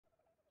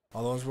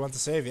All the ones we want to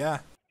save, yeah.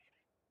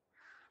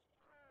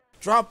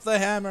 Drop the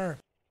hammer!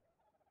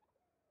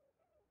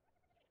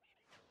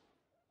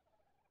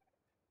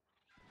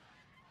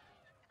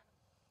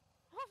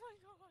 Oh my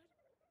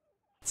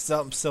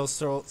god.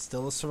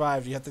 Still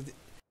survived. You have to.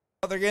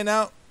 Oh, they're getting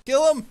out.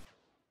 Kill them!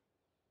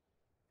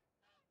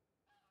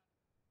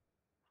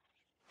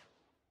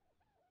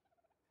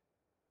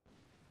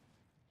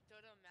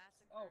 Dodo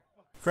massacre. Oh,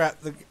 fuck.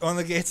 Crap, on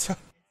the gates.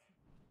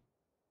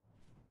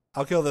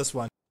 I'll kill this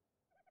one.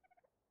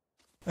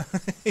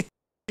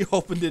 You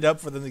opened it up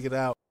for them to get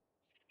out.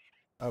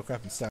 Oh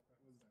crap, I'm stuck.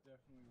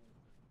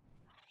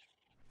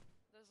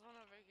 There's one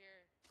over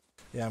here.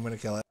 Yeah, I'm gonna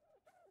kill it.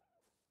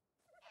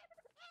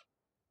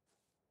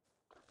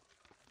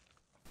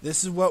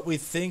 This is what we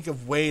think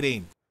of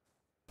waiting.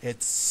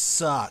 It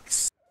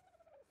sucks.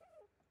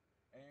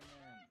 Amen.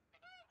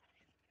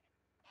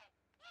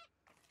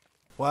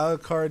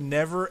 Wildcard,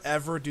 never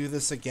ever do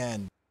this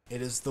again.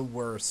 It is the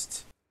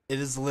worst. It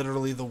is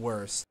literally the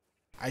worst.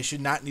 I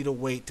should not need to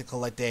wait to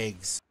collect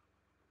eggs.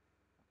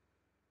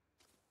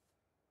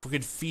 If we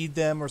could feed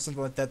them or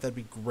something like that, that'd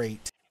be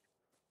great.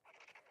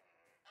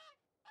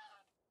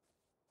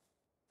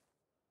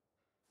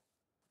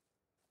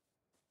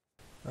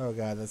 Oh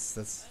god, that's...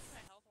 Why is my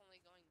health only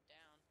going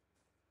down?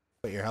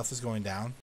 Wait, your health is going down?